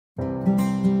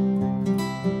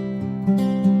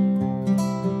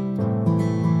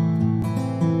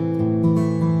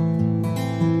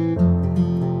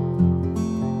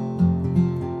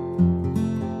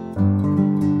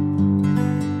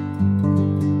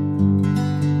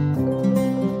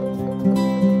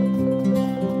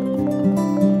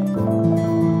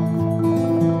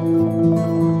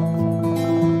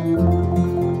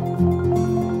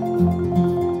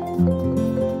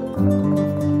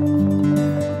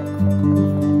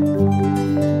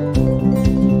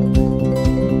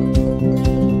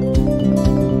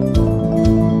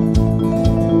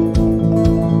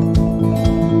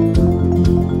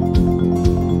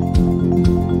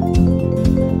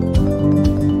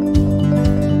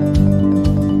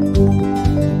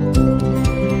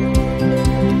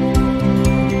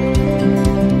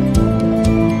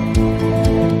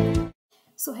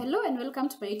So hello and welcome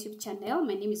to my YouTube channel.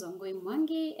 My name is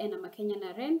Wangui'shub and I'm a Kenyan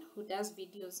RN who does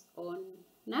videos on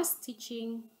nurse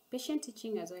teaching, patient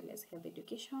teaching as well as health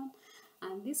education.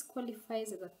 And this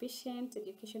qualifies as a patient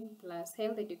education plus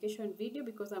health education video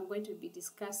because I'm going to be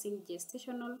discussing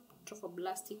gestational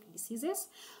trophoblastic diseases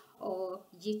or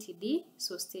GTD.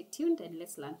 So stay tuned and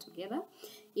let's learn together.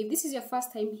 If this is your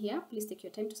first time here, please take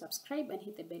your time to subscribe and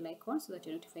hit the bell icon so that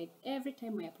you're notified every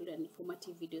time I upload an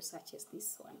informative video such as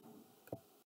this one.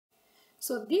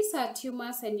 So these are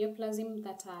tumors and neoplasm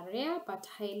that are rare but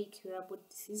highly curable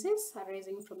diseases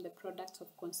arising from the product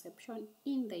of conception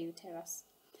in the uterus.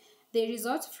 They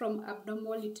result from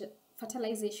abnormal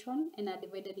fertilization and are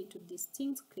divided into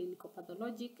distinct clinical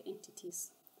pathologic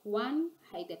entities. 1.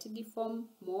 Hydatidiform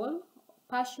mole,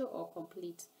 partial or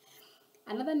complete.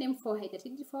 Another name for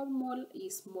hydatidiform mole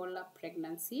is molar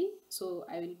pregnancy. So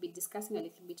I will be discussing a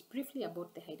little bit briefly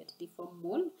about the hydatidiform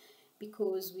mole,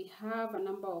 because we have a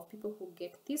number of people who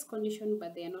get this condition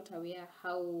but they are not aware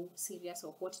how serious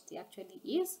or what it actually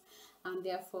is, and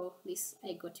therefore this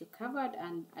I got you covered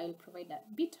and I will provide a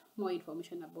bit more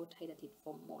information about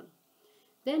hydatidiform mole.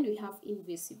 Then we have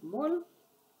invasive mole,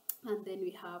 and then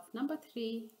we have number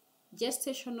 3,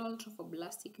 gestational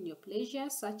trophoblastic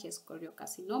neoplasias such as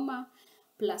choriocarcinoma,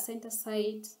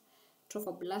 placenta-site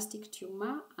trophoblastic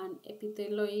tumor, and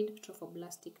epithelioid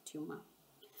trophoblastic tumor.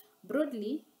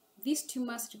 Broadly, these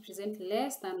tumors represent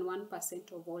less than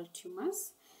 1% of all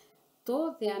tumors,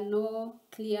 though there is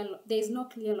no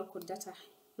clear local data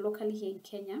locally here in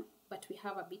Kenya, but we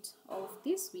have a bit of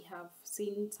this. We have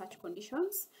seen such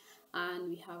conditions, and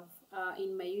we have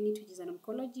in my unit, which is an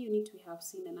oncology unit, we have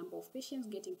seen a number of patients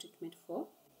getting treatment for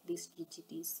these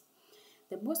GTDs.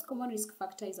 The most common risk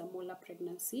factor is a molar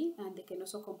pregnancy, and they can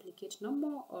also complicate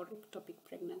normal or ectopic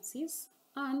pregnancies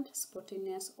and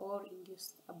spontaneous or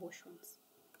induced abortions.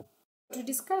 To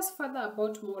discuss further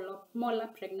about molar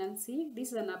pregnancy, this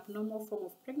is an abnormal form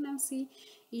of pregnancy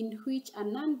in which a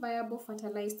non-viable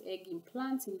fertilized egg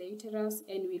implants in the uterus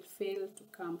and will fail to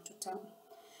come to term.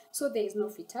 So there is no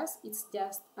fetus, it's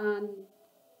just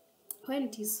when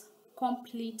it is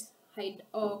complete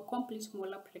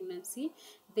molar pregnancy,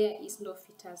 there is no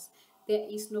fetus, there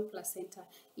is no placenta.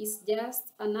 It's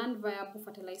just a non-viable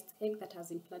fertilized egg that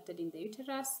has implanted in the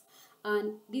uterus.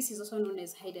 And this is also known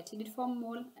as hydatidiform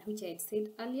mole, which I had said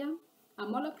earlier. A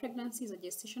molar pregnancy is a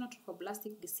gestational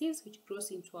trophoblastic disease which grows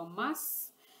into a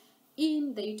mass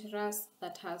in the uterus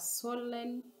that has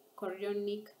swollen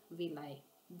chorionic villi.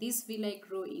 These villi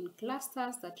grow in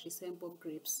clusters that resemble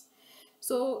grapes.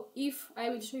 So if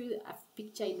I will show you a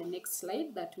picture in the next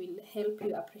slide that will help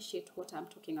you appreciate what I'm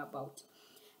talking about.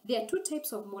 There are 2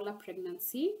 types of molar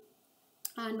pregnancy,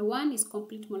 and one is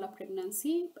complete molar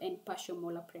pregnancy and partial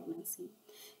molar pregnancy.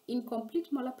 In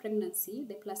complete molar pregnancy,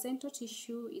 the placental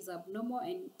tissue is abnormal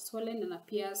and swollen and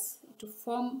appears to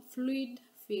form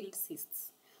fluid-filled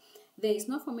cysts. There is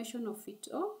no formation of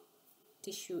fetal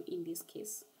tissue in this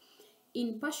case.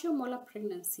 In partial molar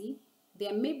pregnancy,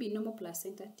 there may be normal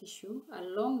placenta tissue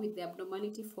along with the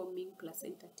abnormality forming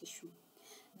placenta tissue.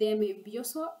 There may be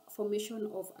also formation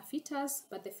of a fetus,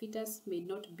 but the fetus may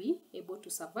not be able to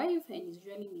survive and is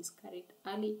usually miscarried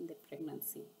early in the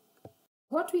pregnancy.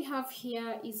 What we have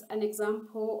here is an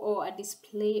example or a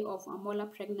display of a molar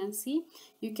pregnancy.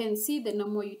 You can see the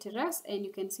normal uterus and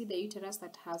you can see the uterus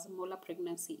that has molar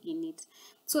pregnancy in it.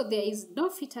 So there is no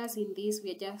fetus in this.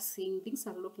 We are just seeing things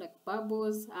that look like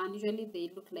bubbles, and usually they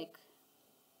look like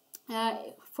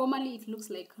formally it looks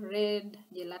like red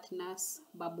gelatinous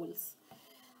bubbles.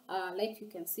 Like you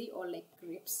can see, or like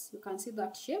grapes. You can see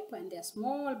that shape, and they're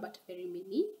small but very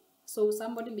many. So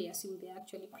somebody may assume they're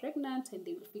actually pregnant and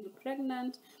they will feel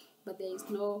pregnant, but there is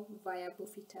no viable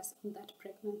fetus in that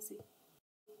pregnancy.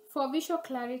 For visual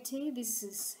clarity, this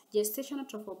is gestational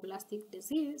trophoblastic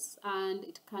disease, and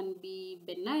it can be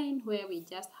benign where we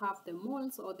just have the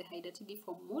moles or the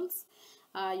hydatidiform moles.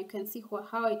 You can see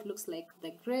how it looks like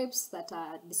the grapes that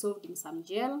are dissolved in some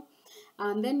gel.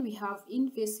 And then we have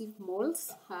invasive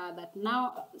moles that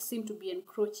now seem to be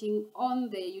encroaching on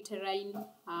the uterine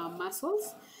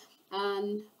muscles.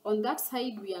 And on that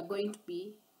side, we are going to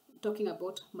be talking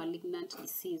about malignant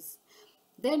disease.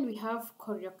 Then we have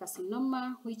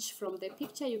choriocarcinoma, which from the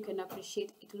picture you can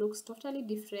appreciate it looks totally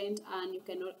different, and you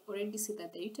can already see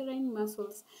that the uterine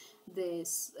muscles, the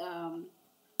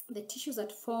tissues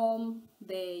that form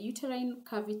the uterine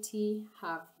cavity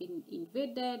have been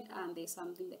invaded, and there's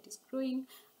something that is growing,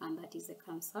 and that is the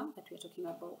cancer that we're talking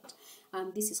about.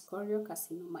 And this is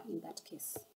choriocarcinoma in that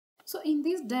case. So in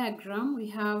this diagram, we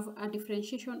have a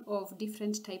differentiation of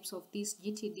different types of these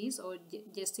GTDs or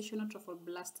gestational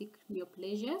trophoblastic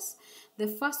neoplasias. The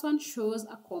first one shows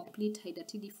a complete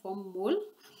hydatidiform mole.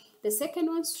 The second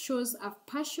one shows a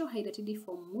partial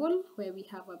hydatidiform mole where we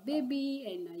have a baby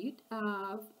and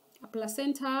a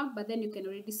placenta, but then you can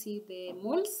already see the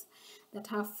moles that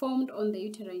have formed on the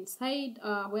uterine side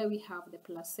where we have the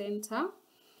placenta.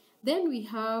 Then we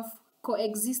have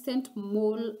coexistent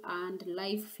mole and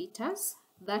live fetus.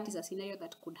 That is a scenario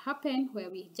that could happen where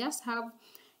we just have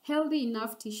healthy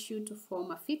enough tissue to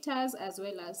form a fetus, as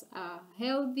well as a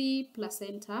healthy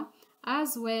placenta,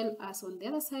 as well as on the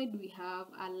other side we have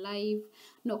a live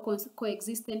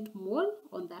coexistent mole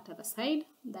on that other side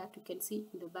that you can see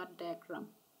in the third diagram.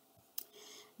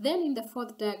 Then in the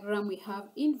fourth diagram, we have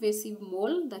invasive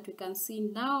mole that we can see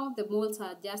now. The moles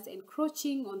are just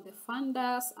encroaching on the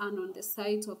fundus and on the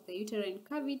sides of the uterine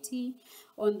cavity,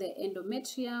 on the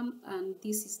endometrium, and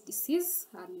this is disease,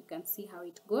 and you can see how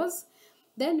it goes.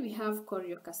 Then we have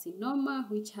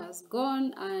choriocarcinoma, which has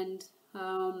gone, and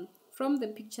from the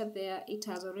picture there, it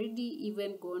has already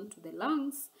even gone to the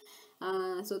lungs.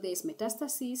 So there is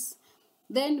metastasis.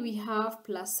 Then we have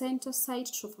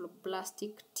placentocele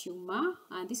trophoblastic tumor,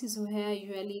 and this is where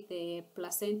usually the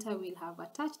placenta will have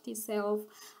attached itself,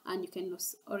 and you can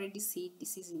already see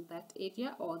disease in that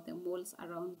area or the moles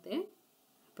around the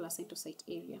placentocele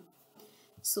area.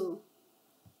 So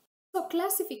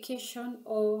classification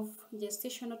of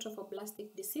gestational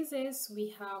trophoblastic diseases,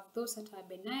 we have those that are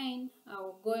benign,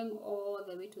 going all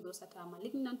the way to those that are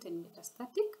malignant and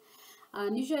metastatic.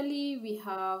 And usually we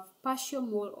have partial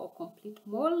mole or complete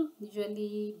mole,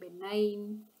 usually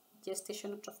benign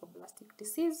gestational trophoblastic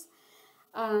disease.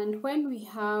 And when we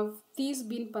have these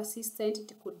being persistent,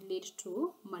 it could lead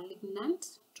to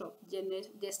malignant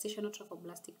gestational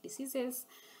trophoblastic diseases.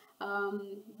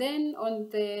 Then on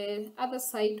the other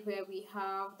side where we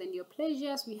have the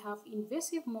neoplasias, we have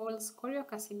invasive moles,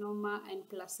 choriocarcinoma, and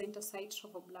placentocele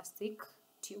trophoblastic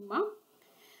tumor.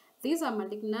 These are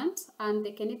malignant, and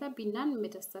they can either be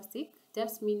non-metastatic,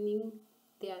 just meaning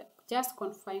they are just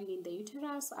confined in the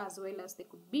uterus, as well as they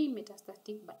could be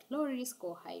metastatic but low risk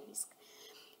or high risk.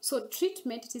 So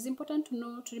treatment, it is important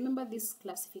to remember this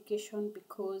classification,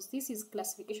 because this is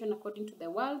classification according to the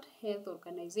World Health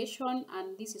Organization,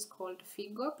 and this is called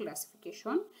FIGO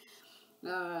classification.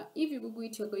 If you Google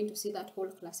it, you're going to see that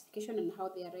whole classification and how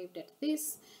they arrived at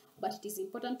this, but it is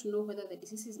important to know whether the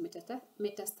disease is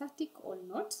metastatic or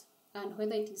not, and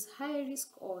whether it is high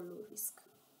risk or low risk.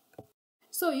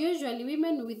 So usually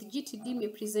women with GTD may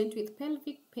present with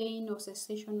pelvic pain or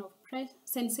sensation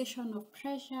of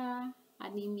pressure,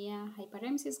 anemia,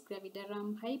 hyperemesis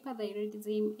gravidarum,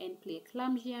 hyperthyroidism, and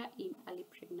preeclampsia in early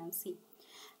pregnancy.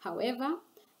 However,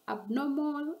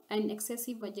 abnormal and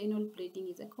excessive vaginal bleeding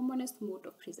is the commonest mode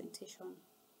of presentation.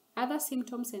 Other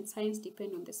symptoms and signs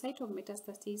depend on the site of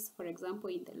metastasis, for example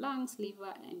in the lungs,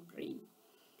 liver, and brain.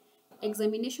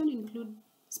 Examination include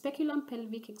speculum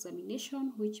pelvic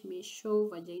examination, which may show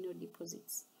vaginal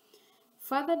deposits.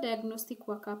 Further diagnostic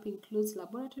workup includes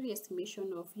laboratory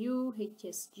estimation of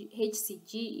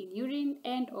HCG in urine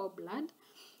and or blood,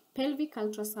 pelvic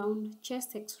ultrasound,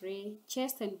 chest x-ray,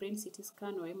 chest and brain CT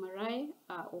scan or MRI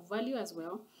or value as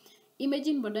well.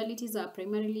 Imaging modalities are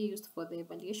primarily used for the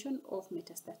evaluation of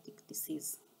metastatic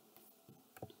disease.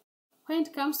 When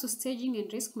it comes to staging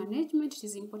and risk management, it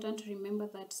is important to remember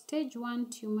that stage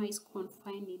 1 tumor is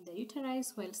confined in the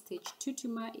uterus, while stage 2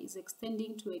 tumor is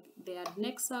extending to the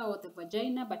adnexa or the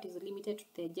vagina, but is limited to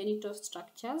the genital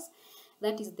structures.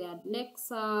 That is the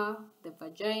adnexa, the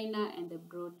vagina, and the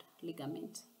broad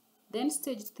ligament. Then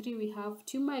stage 3, we have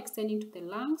tumor extending to the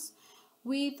lungs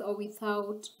with or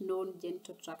without known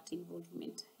genital tract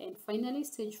involvement. And finally,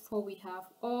 stage 4, we have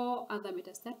all other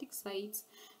metastatic sites,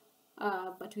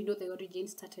 but we know the origin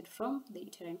started from the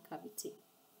uterine cavity.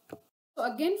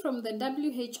 Again, from the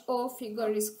WHO figure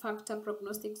risk factor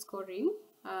prognostic scoring,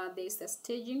 there is a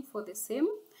staging for the same,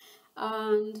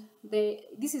 and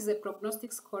this is a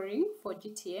prognostic scoring for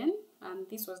GTN, and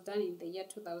this was done in the year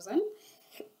 2000.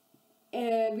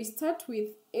 We start with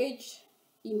age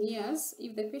in years.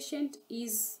 If the patient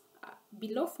is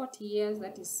below 40 years,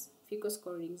 that is FIGO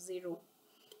scoring 0.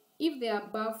 If they are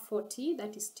above 40,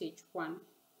 that is stage 1.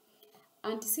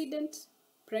 Antecedent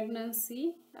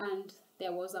pregnancy and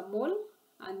there was a mole,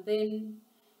 and then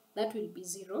that will be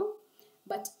 0.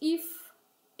 But if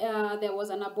there was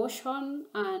an abortion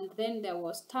and then there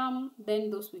was term,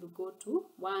 then those will go to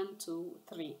 1, 2,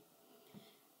 3.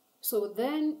 So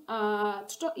then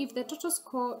if the total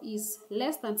score is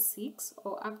less than 6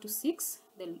 or up to 6,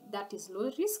 then that is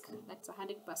low risk, that's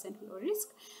 100% low risk,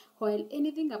 while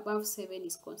anything above 7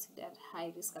 is considered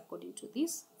high risk according to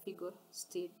this figure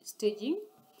staging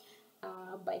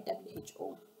by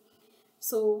WHO.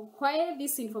 So why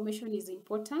this information is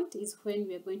important is when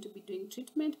we are going to be doing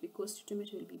treatment, because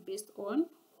treatment will be based on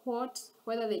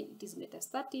whether it is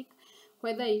metastatic,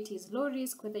 whether it is low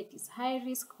risk, whether it is high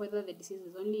risk, whether the disease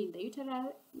is only in the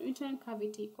uterine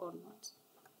cavity or not.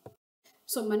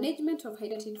 So management of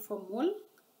hydatid for mole.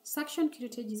 Suction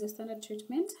curettage is a standard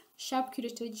treatment. Sharp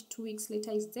curettage 2 weeks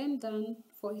later is then done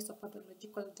for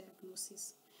histopathological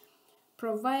diagnosis.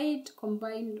 Provide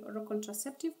combined oral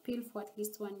contraceptive pill for at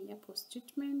least 1 year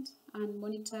post-treatment, and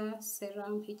monitor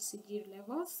serum HCG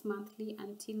levels monthly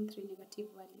until 3 negative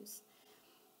values.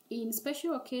 In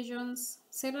special occasions,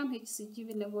 serum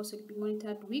HCG levels will be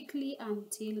monitored weekly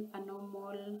until a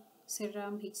normal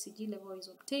serum HCG level is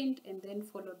obtained, and then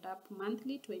followed up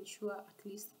monthly to ensure at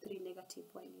least 3 negative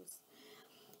values.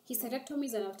 Hysterectomy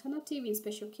is an alternative in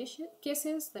special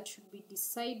cases that should be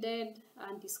decided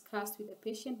and discussed with the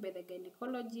patient by the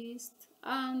gynecologist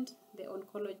and the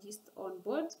oncologist on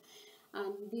board,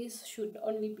 and this should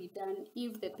only be done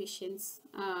if the patient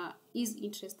is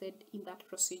interested in that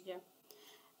procedure.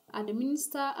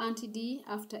 Administer anti-D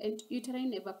after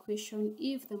uterine evacuation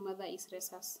if the mother is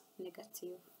rhesus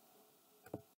negative.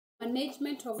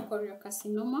 Management of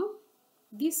choriocarcinoma.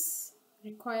 This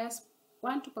requires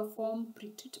one to perform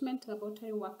pre-treatment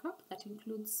laboratory workup that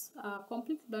includes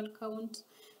complete blood count,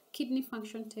 kidney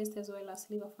function test, as well as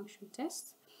liver function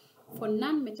test. For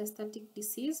non-metastatic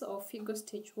disease of FIGO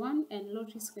stage 1 and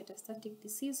low-risk metastatic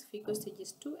disease, FIGO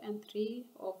stages 2 and 3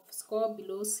 of score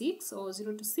below 6 or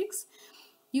 0 to 6,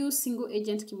 use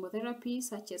single-agent chemotherapy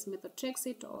such as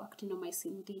methotrexate or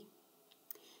actinomycin D.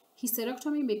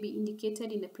 Hysterectomy may be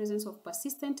indicated in the presence of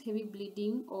persistent heavy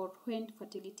bleeding or when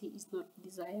fertility is not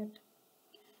desired.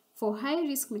 For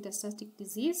high-risk metastatic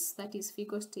disease, that is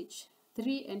FIGO stage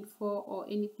 3 and 4 or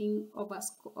anything over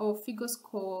or FIGO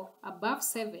score above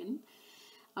 7,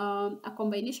 a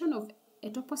combination of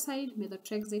etoposide,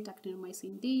 methotrexate,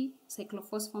 actinomycin D,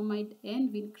 cyclophosphamide,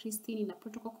 and vincristine in a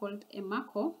protocol called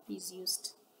EMACO is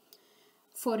used.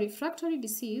 For refractory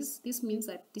disease, this means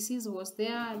that disease was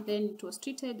there, then it was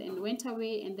treated and went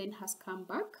away and then has come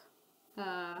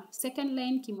back.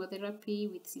 Second-line chemotherapy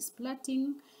with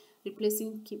cisplatin,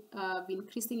 replacing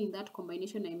vincristine in that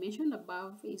combination I mentioned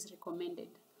above is recommended.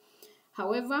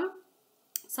 However,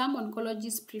 some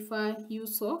oncologists prefer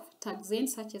use of taxane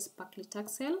such as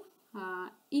paclitaxel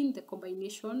in the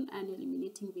combination and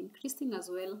eliminating vincristine as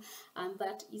well, and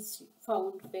that is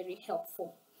found very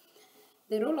helpful.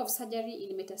 The role of surgery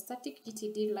in metastatic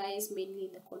GTD lies mainly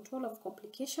in the control of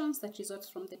complications that result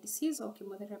from the disease or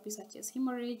chemotherapy such as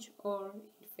hemorrhage or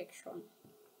infection.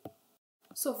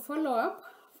 So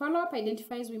follow-up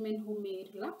identifies women who may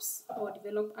relapse or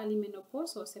develop early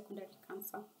menopause or secondary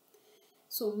cancer.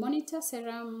 So monitor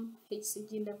serum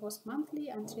HCG levels monthly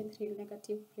until 3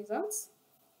 negative results.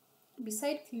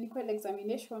 Beside clinical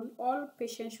examination, all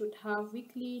patients should have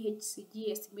weekly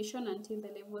HCG estimation until the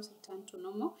levels return to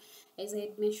normal, as I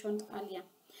had mentioned earlier.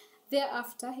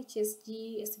 Thereafter,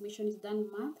 HCG estimation is done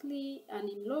monthly, and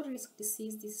in low-risk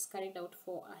disease, this is carried out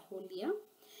for a whole year.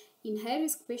 In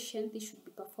high-risk patients, this should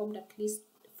be performed at least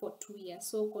for 2 years,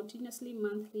 so continuously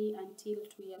monthly until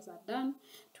 2 years are done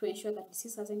to ensure that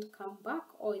disease hasn't come back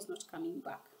or is not coming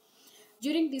back.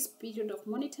 During this period of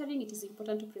monitoring, it is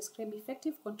important to prescribe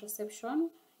effective contraception,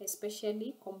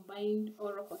 especially combined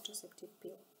oral contraceptive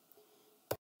pill.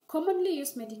 Commonly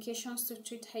used medications to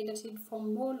treat hydatid for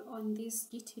mole on these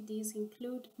GTDs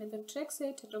include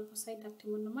methotrexate, etoposide,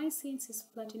 actinomycin,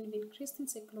 cisplatin, vincristine,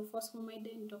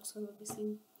 cyclophosphamide, and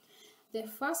doxorubicin. The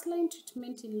first-line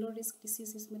treatment in low-risk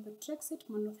disease is methotrexate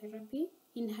monotherapy.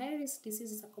 In high-risk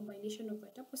disease is a combination of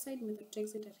etoposide,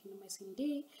 methotrexate, actinomycin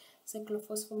D,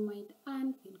 cyclophosphamide,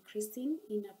 and vincristine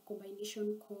in a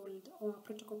combination called or a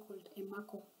protocol called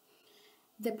EMACO.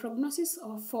 The prognosis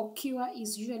for cure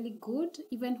is usually good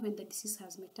even when the disease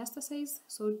has metastasized.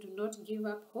 So do not give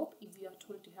up hope if you are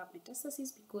told you have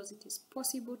metastasis, because it is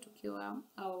possible to cure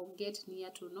or get near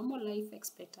to normal life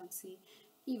expectancy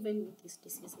even with these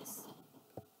diseases.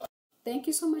 Thank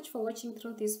you so much for watching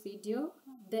through this video.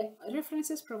 The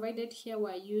references provided here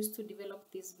were used to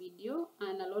develop this video,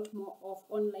 and a lot more of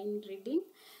online reading.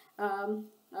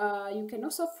 You can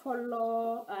also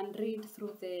follow and read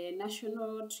through the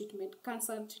National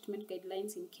Cancer Treatment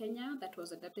Guidelines in Kenya that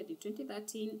was adopted in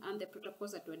 2013, and the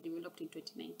protocols that were developed in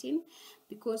 2019,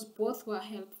 because both were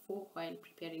helpful while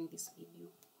preparing this video.